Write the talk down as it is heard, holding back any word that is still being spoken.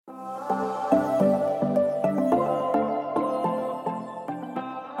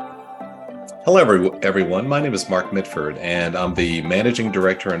Hello, everyone. My name is Mark Mitford, and I'm the managing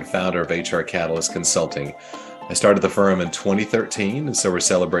director and founder of HR Catalyst Consulting. I started the firm in 2013, and so we're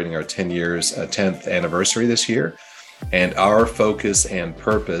celebrating our 10th anniversary this year. And our focus and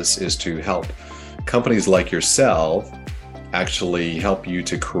purpose is to help companies like yourself actually help you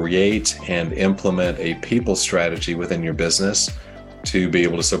to create and implement a people strategy within your business to be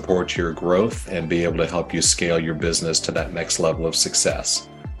able to support your growth and be able to help you scale your business to that next level of success.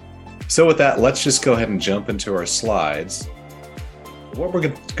 So with that, let's just go ahead and jump into our slides. What we're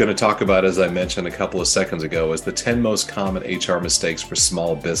going to talk about, as I mentioned a couple of seconds ago, is the 10 most common HR mistakes for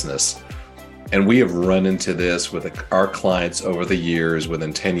small business. And we have run into this with our clients over the years.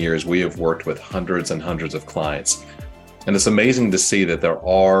 Within 10 years, we have worked with hundreds and hundreds of clients. And it's amazing to see that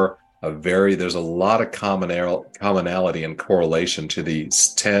there's a lot of commonality and correlation to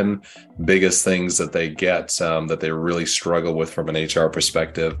these 10 biggest things that they get that they really struggle with from an HR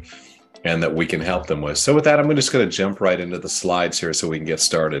perspective, and that we can help them with. So with that, I'm just going to jump right into the slides here so we can get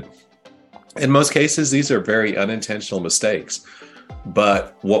started. In most cases, these are very unintentional mistakes.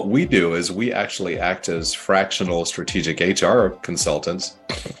 But what we do is we actually act as fractional strategic HR consultants.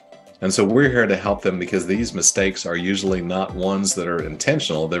 And so we're here to help them because these mistakes are usually not ones that are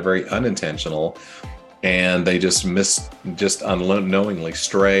intentional. They're very unintentional. And they just unknowingly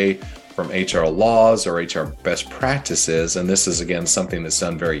stray from HR laws or HR best practices. And this is, again, something that's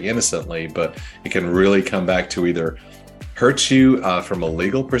done very innocently, but it can really come back to either hurt you from a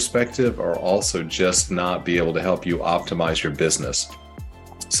legal perspective or also just not be able to help you optimize your business.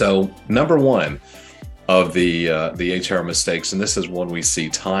 So number one of the HR mistakes, and this is one we see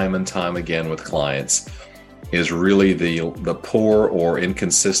time and time again with clients, is really the poor or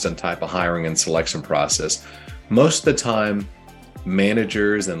inconsistent type of hiring and selection process. Most of the time,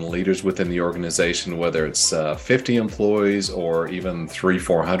 managers and leaders within the organization, whether it's 50 employees or even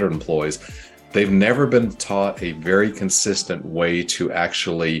 400 employees, they've never been taught a very consistent way to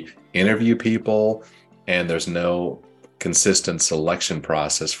actually interview people, and there's no consistent selection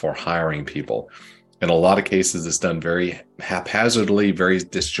process for hiring people. In a lot of cases, it's done very haphazardly, very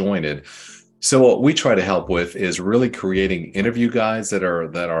disjointed. So what we try to help with is really creating interview guides that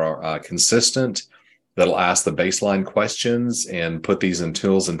are consistent, that'll ask the baseline questions and put these in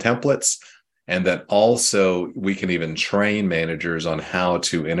tools and templates. And that also we can even train managers on how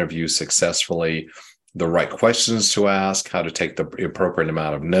to interview successfully, the right questions to ask, how to take the appropriate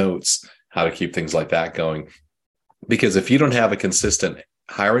amount of notes, how to keep things like that going. Because if you don't have a consistent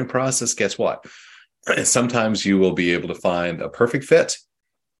hiring process, guess what? Sometimes you will be able to find a perfect fit,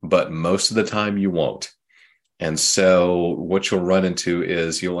 but most of the time you won't. And so what you'll run into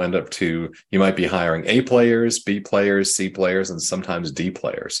is you might be hiring A players, B players, C players, and sometimes D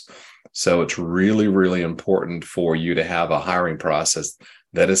players. So it's really, really important for you to have a hiring process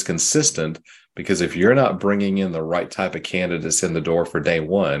that is consistent, because if you're not bringing in the right type of candidates in the door for day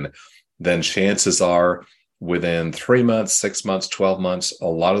one, then chances are within 3 months, 6 months, 12 months, a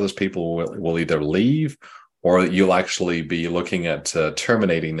lot of those people will either leave, or you'll actually be looking at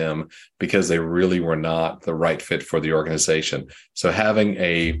terminating them because they really were not the right fit for the organization. So having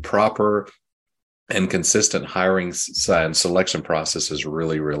a proper and consistent hiring and selection process is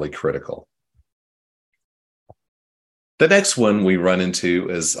really, really critical. The next one we run into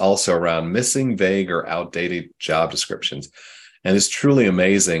is also around missing, vague, or outdated job descriptions. And it's truly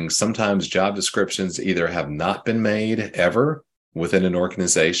amazing. Sometimes job descriptions either have not been made ever within an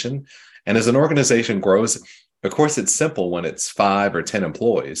organization. And as an organization grows, of course, it's simple when it's 5 or 10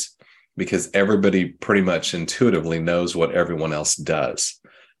 employees, because everybody pretty much intuitively knows what everyone else does.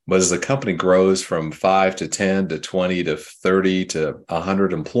 But as the company grows from 5 to 10 to 20 to 30 to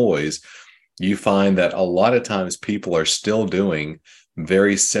 100 employees, you find that a lot of times people are still doing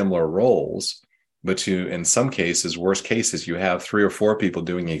very similar roles. But in some cases, worst cases, you have 3 or 4 people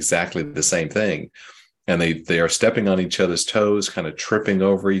doing exactly the same thing. And they are stepping on each other's toes, kind of tripping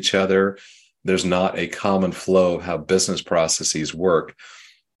over each other. There's not a common flow of how business processes work.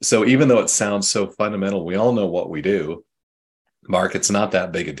 So even though it sounds so fundamental, we all know what we do, Mark, it's not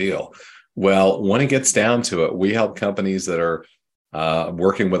that big a deal. Well, when it gets down to it, we help companies that are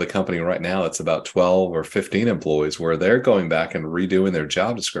working with a company right now that's about 12 or 15 employees, where they're going back and redoing their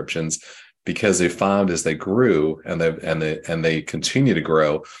job descriptions because they found as they grew and they continue to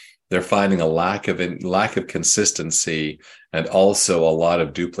grow, they're finding a lack of consistency and also a lot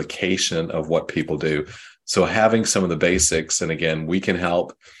of duplication of what people do. So having some of the basics, and again, we can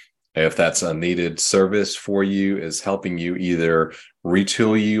help if that's a needed service for you, is helping you either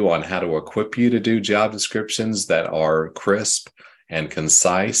retool you on how to equip you to do job descriptions that are crisp and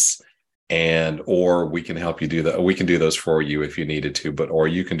concise and or we can help you do that. We can do those for you if you needed to, or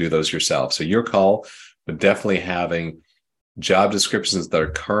you can do those yourself. So your call, but definitely having job descriptions that are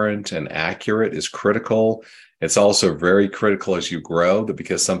current and accurate is critical. It's also very critical as you grow,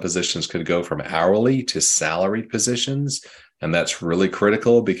 because some positions could go from hourly to salaried positions. And that's really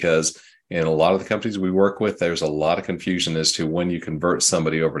critical because in a lot of the companies we work with, there's a lot of confusion as to when you convert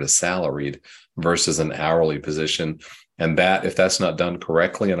somebody over to salaried versus an hourly position. And that, if that's not done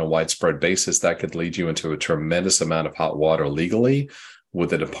correctly on a widespread basis, that could lead you into a tremendous amount of hot water legally with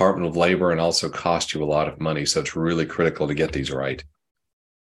the Department of Labor and also cost you a lot of money. So it's really critical to get these right.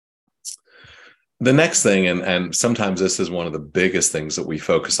 The next thing, and sometimes this is one of the biggest things that we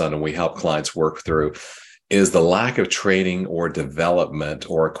focus on and we help clients work through, is the lack of training or development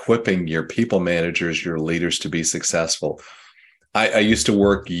or equipping your people managers, your leaders to be successful. I used to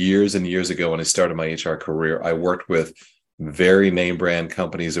work years and years ago when I started my HR career. I worked with very name brand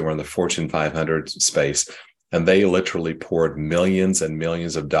companies that were in the Fortune 500 space, and they literally poured millions and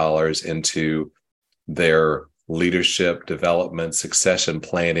millions of dollars into their leadership development, succession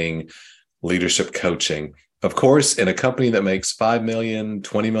planning, leadership coaching. Of course, in a company that makes $5 million,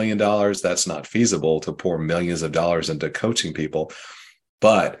 $20 million, that's not feasible to pour millions of dollars into coaching people,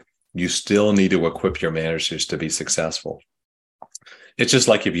 but you still need to equip your managers to be successful. It's just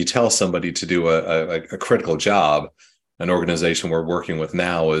like if you tell somebody to do a critical job. An organization we're working with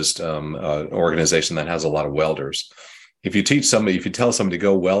now is an organization that has a lot of welders. If you tell somebody to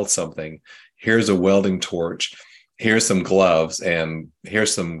go weld something, here's a welding torch, here's some gloves, and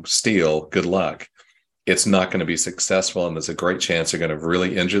here's some steel, good luck. It's not going to be successful, and there's a great chance they're going to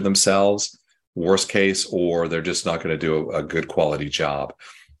really injure themselves, worst case, or they're just not going to do a good quality job.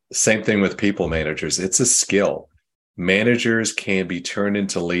 Same thing with people managers. It's a skill. Managers can be turned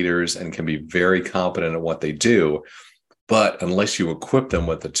into leaders and can be very competent at what they do, but unless you equip them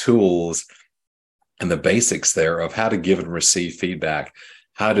with the tools and the basics there of how to give and receive feedback,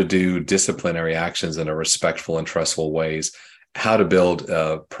 how to do disciplinary actions in a respectful and trustful ways, how to build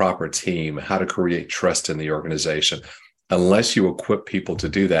a proper team, how to create trust in the organization, unless you equip people to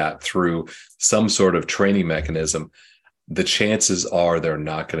do that through some sort of training mechanism, the chances are they're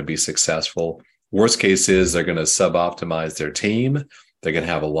not going to be successful. Worst case is they're going to suboptimize their team. They're going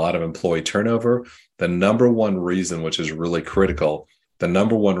to have a lot of employee turnover. The number one reason, which is really critical, the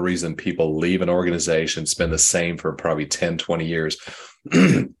number one reason people leave an organization, spend the same for probably 10, 20 years,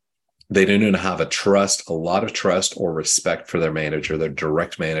 they don't even have a lot of trust or respect for their manager, their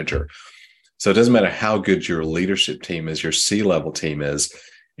direct manager. So it doesn't matter how good your leadership team is, your C-level team is,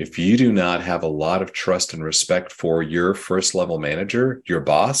 if you do not have a lot of trust and respect for your first level manager, your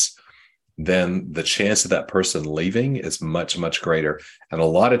boss, then the chance of that person leaving is much, much greater. And a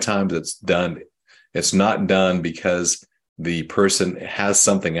lot of times it's not done because the person has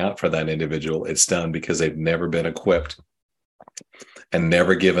something out for that individual. It's done because they've never been equipped and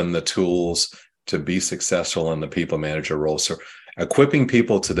never given the tools to be successful in the people manager role. So equipping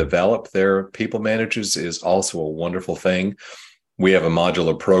people to develop their people managers is also a wonderful thing. We have a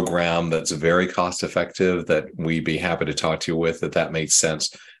modular program that's very cost effective that we'd be happy to talk to you with, that makes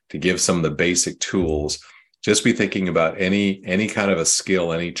sense, to give some of the basic tools. Just be thinking about any kind of a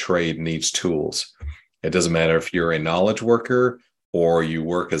skill, any trade needs tools. It doesn't matter if you're a knowledge worker or you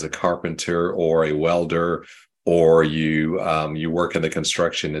work as a carpenter or a welder or you work in the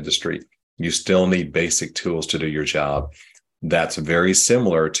construction industry. You still need basic tools to do your job. That's very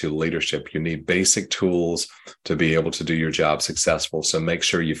similar to leadership. You need basic tools to be able to do your job successful. So make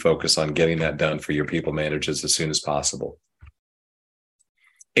sure you focus on getting that done for your people managers as soon as possible.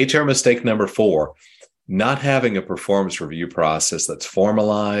 HR mistake number 4, not having a performance review process that's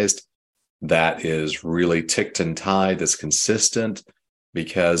formalized, that is really ticked and tied, that's consistent,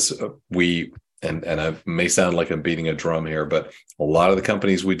 because and I may sound like I'm beating a drum here, but a lot of the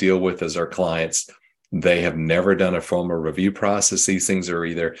companies we deal with as our clients, they have never done a formal review process. These things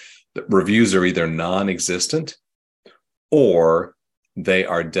reviews are either non-existent or they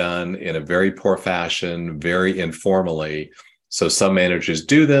are done in a very poor fashion, very informally. So some managers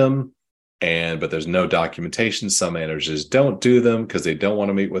do them, but there's no documentation. Some managers don't do them because they don't want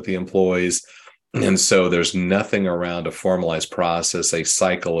to meet with the employees. And so there's nothing around a formalized process, a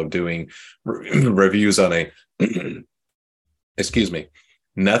cycle of doing reviews on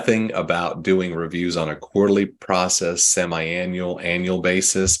nothing about doing reviews on a quarterly process, semi-annual, annual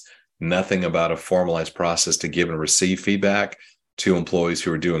basis, nothing about a formalized process to give and receive feedback to employees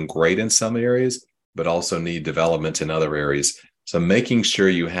who are doing great in some areas, but also need development in other areas. So making sure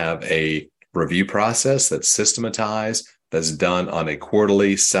you have a review process that's systematized, that's done on a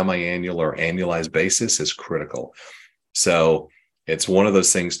quarterly, semi-annual, or annualized basis is critical. So It's one of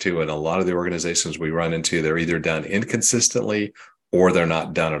those things too. And a lot of the organizations we run into, they're either done inconsistently or they're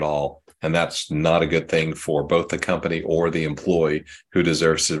not done at all. And that's not a good thing for both the company or the employee who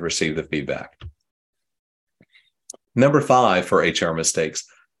deserves to receive the feedback. Number 5 for HR mistakes,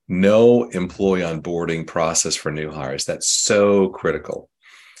 no employee onboarding process for new hires. That's so critical.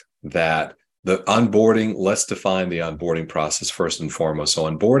 That the onboarding, let's define the onboarding process first and foremost. So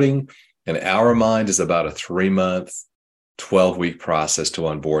onboarding in our mind is about a 3-month, 12-week process to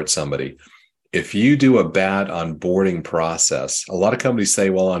onboard somebody. If you do a bad onboarding process, a lot of companies say,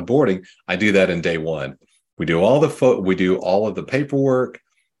 well, onboarding, I do that in day one. We do all of the paperwork.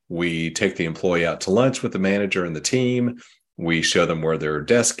 We take the employee out to lunch with the manager and the team. We show them where their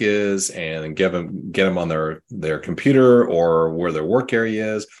desk is and get them on their computer or where their work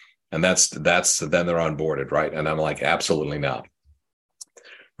area is. And that's then they're onboarded, right? And I'm like, absolutely not.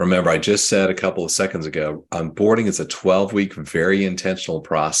 Remember, I just said a couple of seconds ago, onboarding is a 12-week, very intentional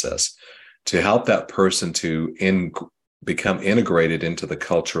process to help that person to become integrated into the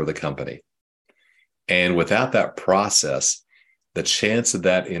culture of the company. And without that process, the chance of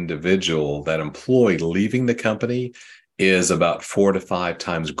that individual, that employee leaving the company is about 4 to 5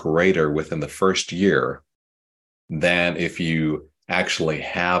 times greater within the first year than if you actually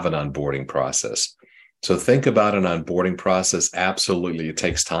have an onboarding process. So think about an onboarding process. Absolutely, it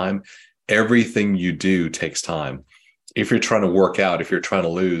takes time. Everything you do takes time. If you're trying to work out, if you're trying to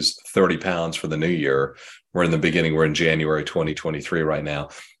lose 30 pounds for the new year, we're in January 2023 right now.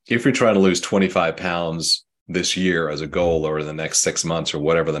 If you're trying to lose 25 pounds this year as a goal or in the next 6 months or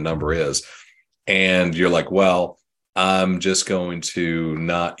whatever the number is, and you're like, well, I'm just going to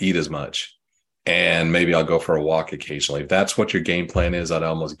not eat as much and maybe I'll go for a walk occasionally. If that's what your game plan is, I'd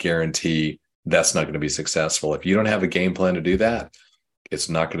almost guarantee that's not going to be successful. If you don't have a game plan to do that, it's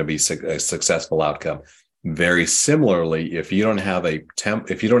not going to be a successful outcome. Very similarly, if you don't have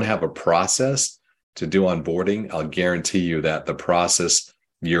a process to do onboarding, I'll guarantee you that the process,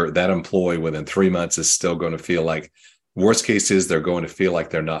 that employee within 3 months is still going to feel like, worst case is they're going to feel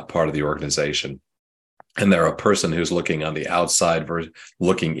like they're not part of the organization. And they're a person who's looking on the outside,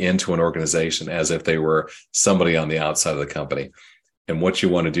 looking into an organization as if they were somebody on the outside of the company. And what you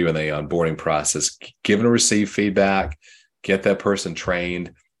want to do in the onboarding process, give and receive feedback, get that person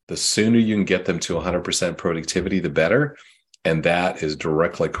trained. The sooner you can get them to 100% productivity, the better. And that is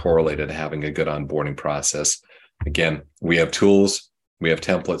directly correlated to having a good onboarding process. Again, we have tools, we have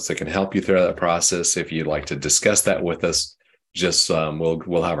templates that can help you through that process. If you'd like to discuss that with us, just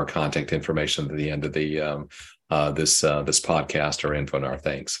we'll have our contact information at the end of the this podcast or info in our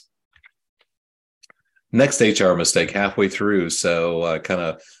thanks. Next HR mistake halfway through. So kind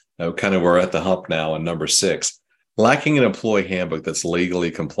of we're at the hump now on number 6. Lacking an employee handbook that's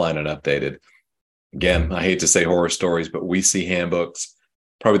legally compliant and updated. Again, I hate to say horror stories, but we see handbooks.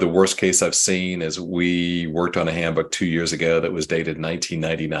 Probably the worst case I've seen is we worked on a handbook 2 years ago that was dated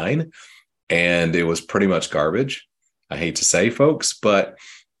 1999, and it was pretty much garbage. I hate to say, folks, but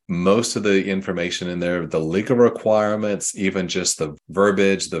most of the information in there, the legal requirements, even just the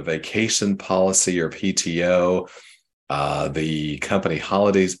verbiage, the vacation policy or PTO, the company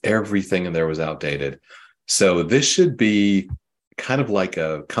holidays, everything in there was outdated. So this should be kind of like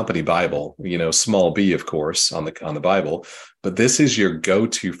a company Bible, small b, of course, on the Bible, but this is your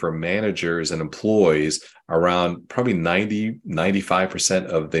go-to for managers and employees around probably 95%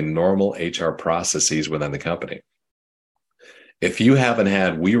 of the normal HR processes within the company. If you haven't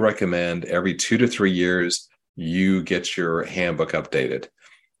had, we recommend every 2 to 3 years, you get your handbook updated.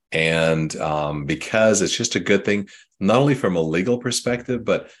 And because it's just a good thing, not only from a legal perspective,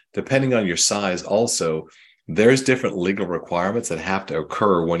 but depending on your size also, there's different legal requirements that have to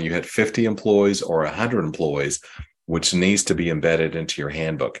occur when you hit 50 employees or 100 employees, which needs to be embedded into your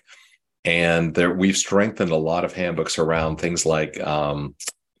handbook. And we've strengthened a lot of handbooks around things like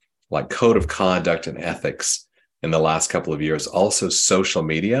code of conduct and ethics in the last couple of years. Also social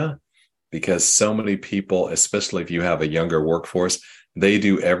media, because so many people, especially if you have a younger workforce, they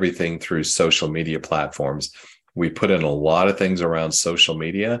do everything through social media platforms. We put in a lot of things around social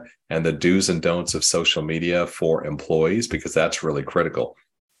media and the do's and don'ts of social media for employees, because that's really critical.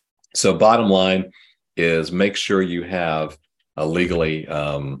 So bottom line is make sure you have a legal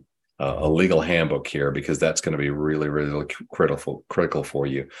handbook here, because that's going to be really, really critical for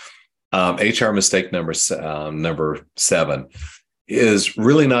you. HR mistake number 7 is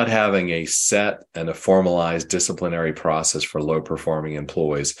really not having a set and a formalized disciplinary process for low performing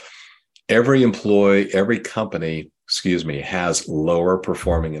employees. Every company, has lower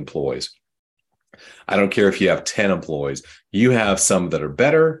performing employees. I don't care if you have 10 employees, you have some that are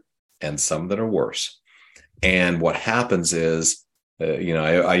better and some that are worse. And what happens is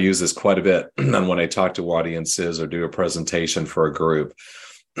I use this quite a bit and when I talk to audiences or do a presentation for a group.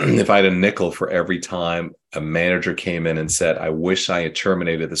 If I had a nickel for every time a manager came in and said, I wish I had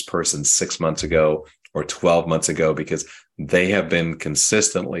terminated this person 6 months ago or 12 months ago because they have been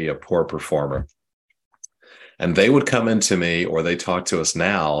consistently a poor performer. And they would come into me or they talk to us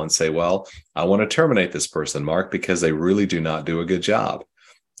now and say, well, I want to terminate this person, Mark, because they really do not do a good job.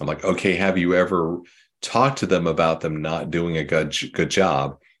 I'm like, okay, have you ever talked to them about them not doing a good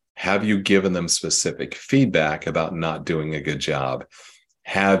job? Have you given them specific feedback about not doing a good job?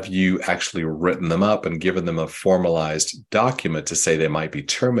 Have you actually written them up and given them a formalized document to say they might be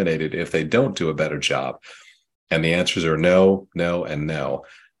terminated if they don't do a better job? And the answers are no, no, and no.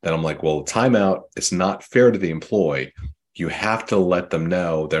 Then I'm like, well, timeout. It's not fair to the employee. You have to let them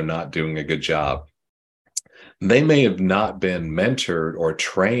know they're not doing a good job. They may have not been mentored or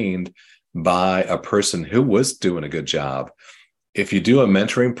trained by a person who was doing a good job. If you do a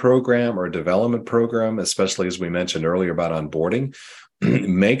mentoring program or a development program, especially as we mentioned earlier about onboarding,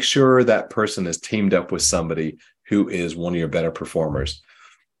 make sure that person is teamed up with somebody who is one of your better performers.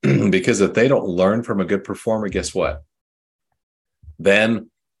 Because if they don't learn from a good performer, guess what?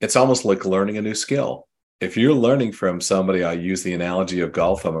 Then it's almost like learning a new skill. If you're learning from somebody, I use the analogy of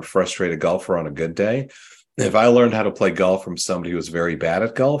golf. I'm a frustrated golfer on a good day. If I learned how to play golf from somebody who was very bad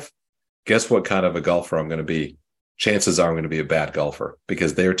at golf, guess what kind of a golfer I'm going to be? Chances are I'm going to be a bad golfer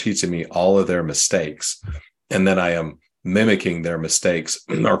because they're teaching me all of their mistakes. And then I am mimicking their mistakes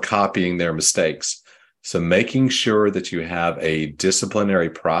or copying their mistakes. So making sure that you have a disciplinary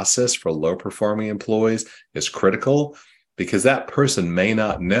process for low performing employees is critical because that person may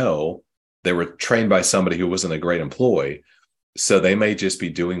not know they were trained by somebody who wasn't a great employee. So they may just be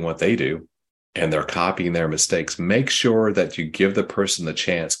doing what they do and they're copying their mistakes. Make sure that you give the person the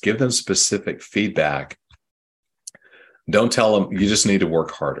chance, give them specific feedback. Don't tell them you just need to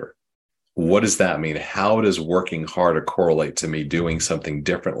work harder. What does that mean? How does working harder correlate to me doing something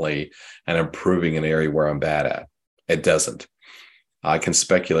differently and improving an area where I'm bad at? It doesn't. I can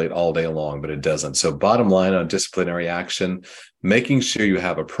speculate all day long, but it doesn't. So bottom line on disciplinary action, making sure you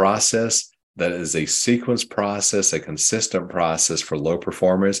have a process that is a sequence process, a consistent process for low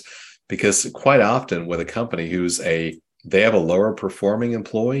performers, because quite often with a company they have a lower performing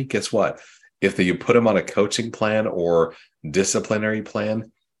employee, guess what? If you put them on a coaching plan or disciplinary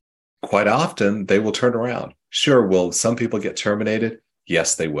plan, quite often they will turn around. Sure, will some people get terminated?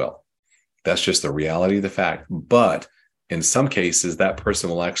 Yes, they will. That's just the reality of the fact. But in some cases, that person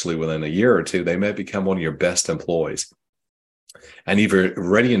will actually, within a year or two, they may become one of your best employees. And you've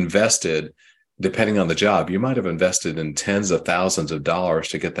already invested, depending on the job, you might have invested in tens of thousands of dollars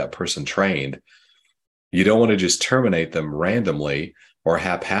to get that person trained. You don't want to just terminate them randomly or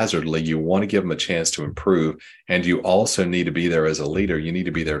haphazardly. You want to give them a chance to improve. And you also need to be there as a leader. You need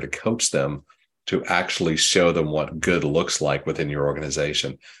to be there to coach them, to actually show them what good looks like within your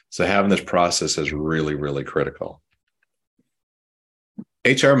organization. So having this process is really, really critical.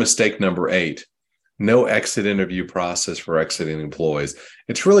 HR mistake number 8, no exit interview process for exiting employees.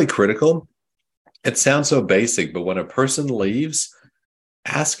 It's really critical. It sounds so basic, but when a person leaves,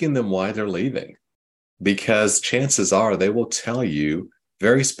 asking them why they're leaving, because chances are they will tell you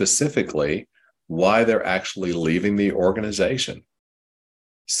very specifically why they're actually leaving the organization.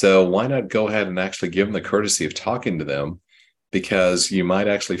 So why not go ahead and actually give them the courtesy of talking to them, because you might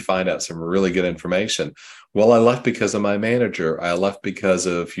actually find out some really good information. Well, I left because of my manager. I left because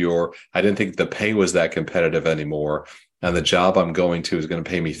of I didn't think the pay was that competitive anymore. And the job I'm going to is going to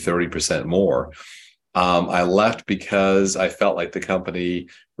pay me 30% more. I left because I felt like the company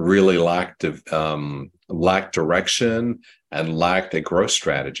really lacked direction and lacked a growth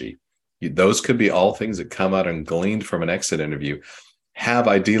strategy. Those could be all things that come out and gleaned from an exit interview.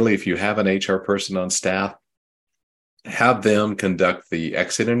 Ideally, if you have an HR person on staff, have them conduct the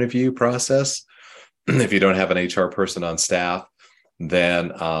exit interview process. If you don't have an HR person on staff,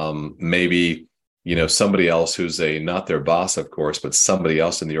 then maybe somebody else who's not their boss, of course, but somebody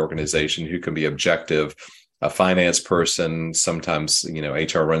else in the organization who can be objective, a finance person. Sometimes,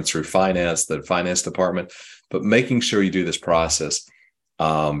 HR runs through finance, the finance department, but making sure you do this process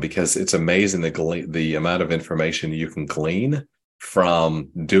because it's amazing the amount of information you can glean from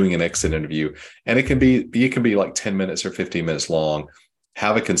doing an exit interview. And it can be like 10 minutes or 15 minutes long.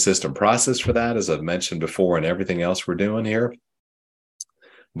 Have a consistent process for that, as I've mentioned before, and everything else we're doing here.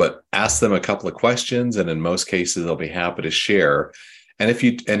 But ask them a couple of questions, and in most cases, they'll be happy to share. And if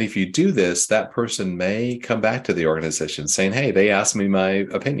you do this, that person may come back to the organization saying, "Hey, they asked me my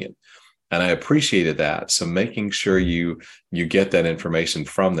opinion, and I appreciated that." So making sure you get that information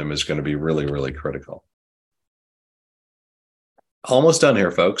from them is going to be really, really critical. Almost done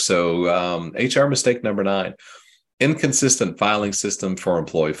here, folks. So HR mistake number 9, inconsistent filing system for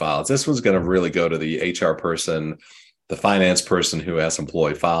employee files. This one's going to really go to the HR person, the finance person who has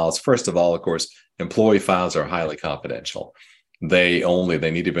employee files. First of all, of course, employee files are highly confidential. They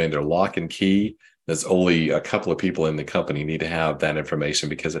need to be under lock and key. There's only a couple of people in the company need to have that information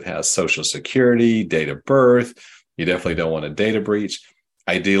because it has social security, date of birth. You definitely don't want a data breach.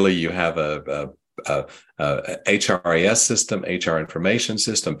 Ideally, you have a HRIS system, HR information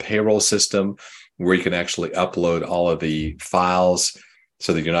system, payroll system, where you can actually upload all of the files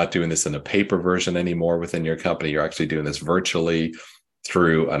so that you're not doing this in a paper version anymore within your company. You're actually doing this virtually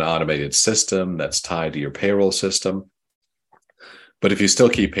through an automated system that's tied to your payroll system. But if you still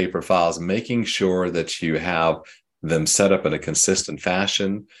keep paper files, making sure that you have them set up in a consistent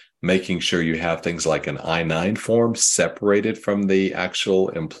fashion, making sure you have things like an I-9 form separated from the actual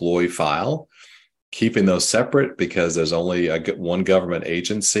employee file, keeping those separate because there's only one government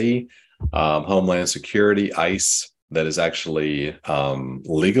agency, Homeland Security, ICE, that is actually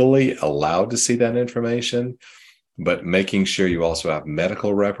legally allowed to see that information, but making sure you also have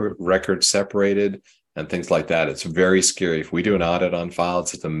medical records separated and things like that. It's very scary. If we do an audit on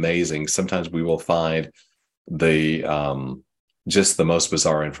files, it's amazing. Sometimes we will find just the most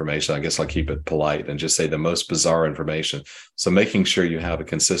bizarre information. I guess I'll keep it polite and just say the most bizarre information. So making sure you have a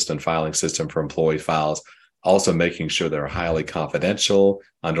consistent filing system for employee files, also making sure they're highly confidential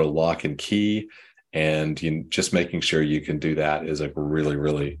under lock and key, and just making sure you can do that is a really,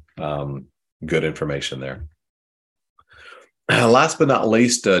 really good information there. Last but not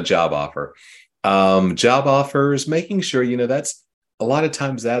least, job offer. Job offers, making sure, that's a lot of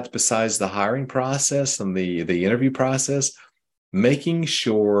times that's besides the hiring process and the interview process, making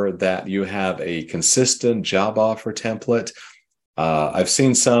sure that you have a consistent job offer template. I've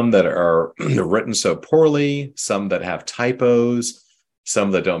seen some that are written so poorly, some that have typos,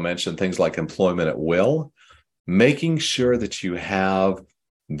 some that don't mention things like employment at will. Making sure that you have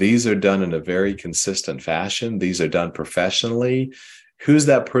these are done in a very consistent fashion. These are done professionally. Who's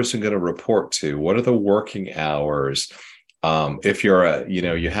that person going to report to? What are the working hours? If you're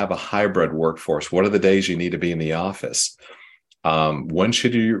you have a hybrid workforce, what are the days you need to be in the office? When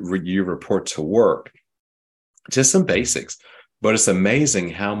should you report to work? Just some basics. But it's amazing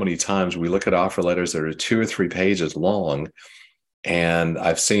how many times we look at offer letters that are 2 or 3 pages long. And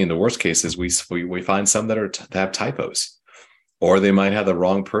I've seen the worst cases, we find some that have typos, or they might have the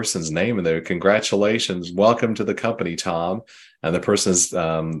wrong person's name in there. Congratulations, welcome to the company, Tom. And the person's,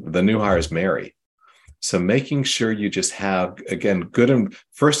 the new hire is Mary. So making sure you just have, again,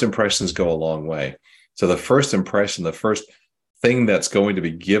 first impressions go a long way. So the first impression, the first thing that's going to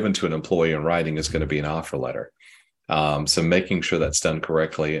be given to an employee in writing is going to be an offer letter. So making sure that's done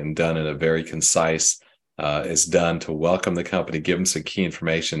correctly and done in a very concise, is done to welcome the company, give them some key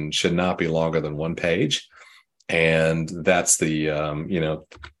information, should not be longer than 1 page. And that's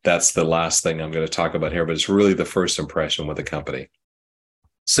that's the last thing I'm going to talk about here, but it's really the first impression with the company.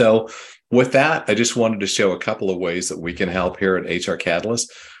 So with that, I just wanted to show a couple of ways that we can help here at HR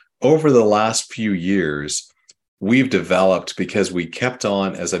Catalyst. Over the last few years, we've developed, because we kept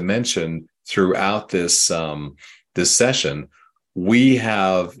on, as I mentioned, throughout this session, we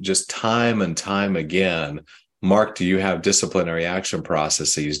have just time and time again, Mark, do you have disciplinary action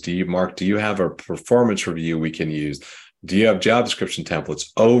processes? Do you have a performance review we can use? Do you have job description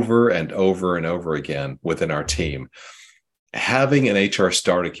templates? Over and over and over again within our team. Having an HR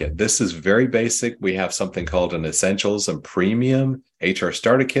starter kit. This is very basic. We have something called an Essentials and Premium HR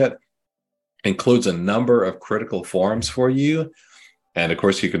starter kit. Includes a number of critical forms for you. And of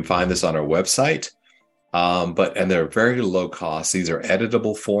course, you can find this on our website. And they're very low cost. These are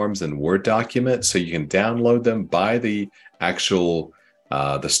editable forms in Word documents, so you can download them, buy the actual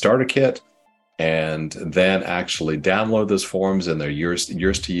the starter kit, and then actually download those forms, and they're yours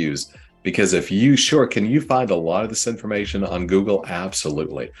to use. Because can you find a lot of this information on Google?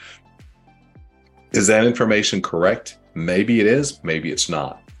 Absolutely. Is that information correct? Maybe it is, maybe it's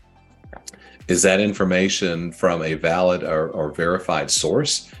not. Is that information from a valid or verified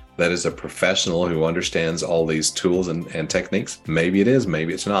source? That is a professional who understands all these tools and techniques? Maybe it is,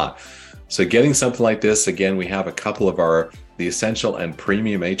 maybe it's not. So getting something like this, again, we have a couple of the Essential and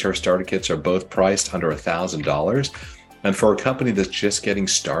Premium HR starter kits are both priced under $1,000. And for a company that's just getting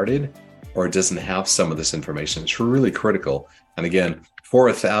started or doesn't have some of this information, it's really critical. And again, for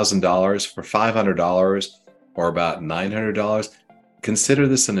 $1,000, for $500, or about $900, consider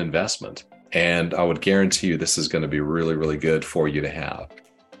this an investment. And I would guarantee you this is going to be really, really good for you to have.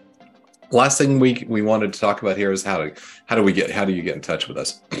 Last thing we wanted to talk about here is how do you get in touch with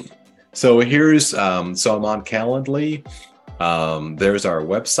us? So here's so I'm on Calendly. There's our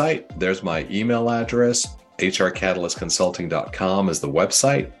website. There's my email address. hrcatalystconsulting.com is the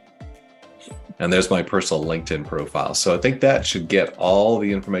website. And there's my personal LinkedIn profile. So I think that should get all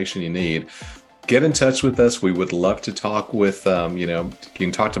the information you need. Get in touch with us. We would love to talk with, you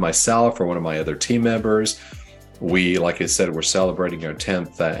can talk to myself or one of my other team members. We, like I said, we're celebrating our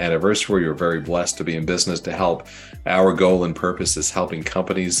 10th anniversary. We're very blessed to be in business to help. Our goal and purpose is helping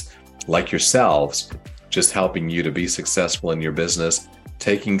companies like yourselves, just helping you to be successful in your business,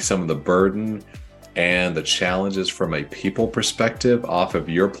 taking some of the burden and the challenges from a people perspective off of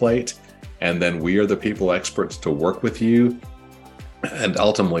your plate. And then we are the people experts to work with you. And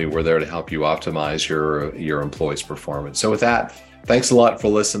ultimately, we're there to help you optimize your employees' performance. So with that, thanks a lot for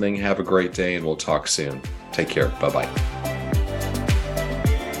listening. Have a great day, and we'll talk soon. Take care. Bye-bye.